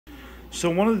So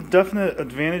one of the definite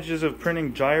advantages of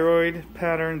printing gyroid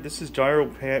pattern, this is gyro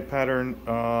pattern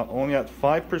only at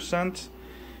 5%.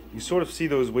 You sort of see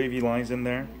those wavy lines in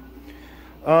there.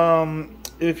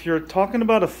 If you're talking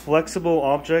about a flexible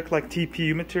object like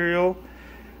TPU material,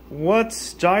 what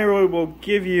gyroid will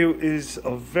give you is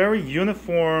a very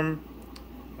uniform,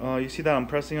 you see that I'm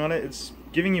pressing on it? It's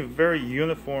giving you very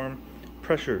uniform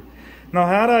pressure. Now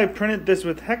had I printed this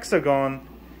with hexagon,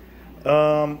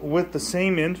 with the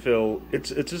same infill,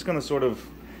 it's just gonna sort of,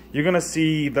 you're gonna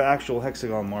see the actual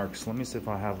hexagon marks. Let me see if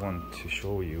I have one to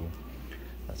show you.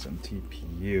 That's on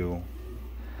TPU.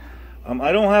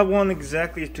 I don't have one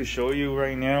exactly to show you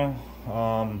right now,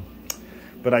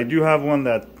 but I do have one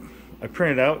that I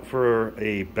printed out for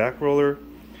a back roller,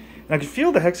 and I can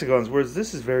feel the hexagons, whereas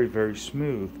this is very, very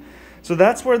smooth. So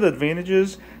that's where the advantage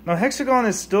is. Now hexagon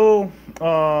is still,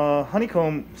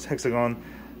 Honeycomb's hexagon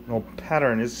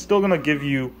pattern is still going to give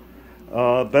you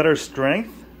better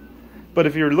strength, but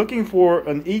if you're looking for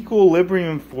an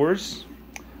equilibrium force,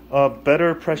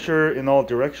 better pressure in all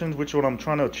directions, which is what I'm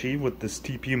trying to achieve with this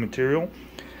TPU material,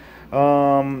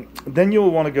 then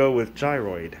you'll want to go with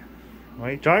gyroid.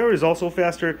 Right? Gyroid is also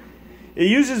faster. It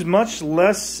uses much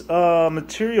less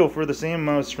material for the same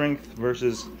amount of strength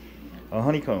versus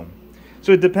honeycomb.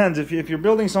 So it depends. If you're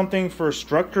building something for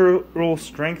structural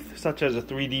strength, such as a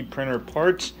 3D printer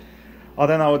part,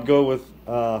 then I would go with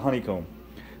honeycomb.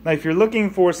 Now, if you're looking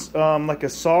for like a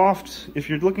soft, if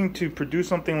you're looking to produce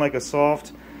something like a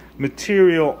soft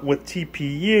material with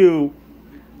TPU,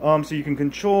 so you can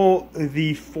control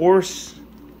the force,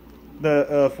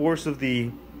 force of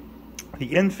the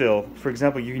infill. For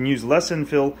example, you can use less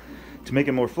infill to make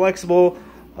it more flexible.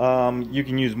 You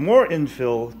can use more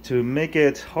infill to make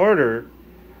it harder,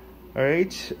 all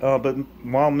right? But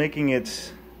while making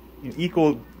it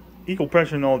equal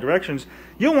pressure in all directions,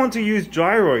 you'll want to use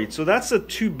gyroid. So that's the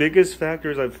two biggest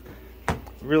factors I've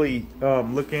really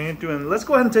looking into. And let's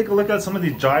go ahead and take a look at some of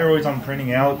these gyroids I'm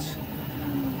printing out.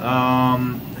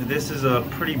 This is a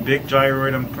pretty big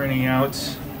gyroid I'm printing out.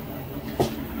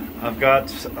 I've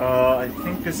got, I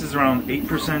think this is around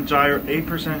 8% 8%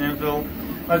 infill.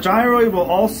 A gyroid will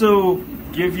also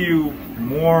give you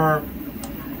more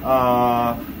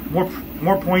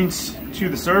points to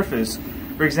the surface.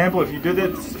 For example, if you did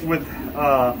it with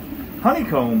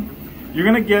honeycomb, you're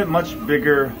gonna get much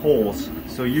bigger holes.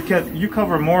 So you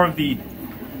cover more of the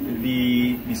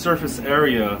surface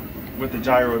area with the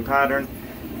gyroid pattern.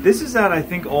 This is at, I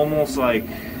think, almost like,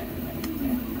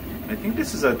 I think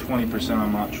this is at 20%,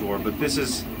 I'm not sure, but this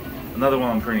is another one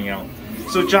I'm printing out.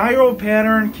 So gyro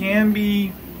pattern can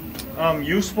be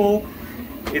useful.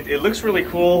 It looks really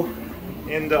cool,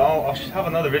 and I'll have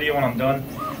another video when I'm done.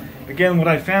 Again, what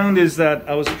I found is that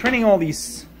I was printing all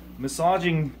these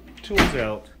massaging tools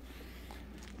out.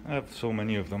 I have so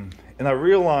many of them, and I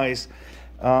realized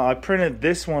I printed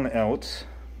this one out.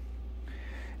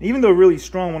 Even though really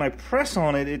strong, when I press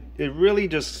on it, it really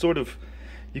just sort of,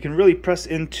 you can really press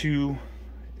into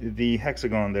the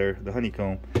hexagon there, the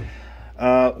honeycomb.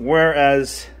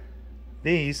 Whereas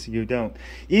these, you don't.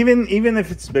 Even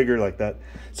if it's bigger like that.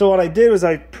 So what I did was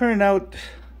I printed out,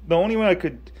 the only way I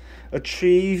could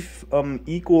achieve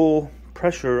equal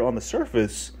pressure on the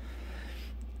surface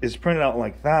is printed out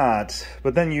like that,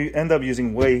 but then you end up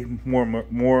using way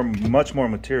much more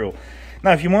material.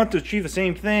 Now if you want to achieve the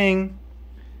same thing,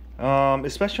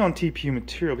 especially on TPU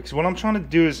material, because what I'm trying to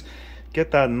do is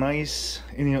get that nice,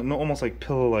 you know, almost like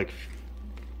pillow-like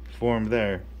form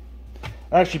there.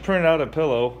 I actually printed out a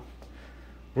pillow,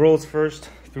 world's first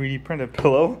 3D printed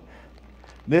pillow.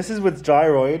 This is with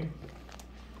gyroid.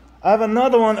 I have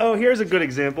another one. Oh, here's a good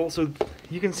example. So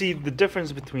you can see the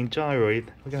difference between gyroid.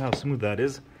 Look at how smooth that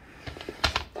is.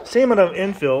 Same amount of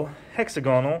infill,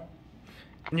 hexagonal,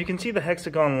 and you can see the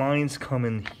hexagon lines come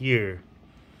in here.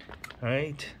 All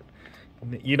right,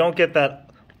 you don't get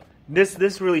that.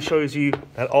 This really shows you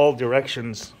that all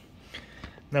directions.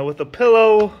 Now with the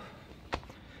pillow,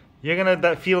 you're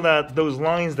gonna feel that those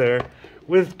lines there.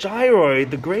 With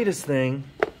gyroid, the greatest thing,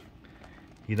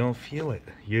 you don't feel it.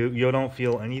 You don't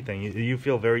feel anything. You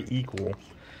feel very equal.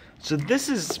 So this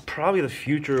is probably the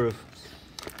future of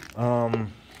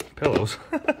pillows.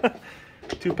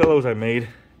 2 pillows I made.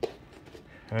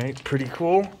 All right, pretty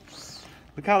cool.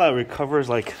 Look how that recovers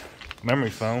like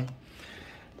memory foam.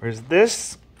 Whereas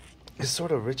this is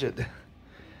sort of rigid.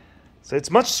 So it's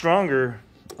much stronger.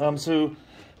 So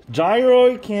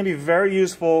gyroid can be very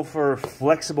useful for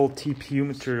flexible TPU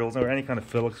materials or any kind of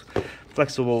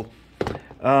flexible,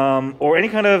 or any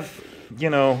kind of,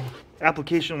 you know,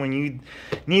 application when you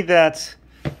need that,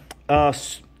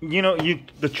 you know,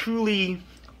 the truly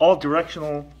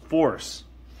all-directional force.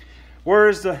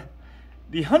 Whereas the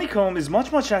the Honeycomb is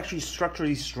much actually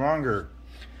structurally stronger.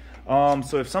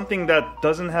 So if something that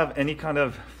doesn't have any kind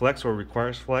of flex or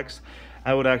requires flex,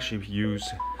 I would actually use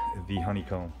the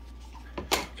Honeycomb,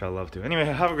 which I love to. Anyway,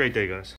 have a great day, guys.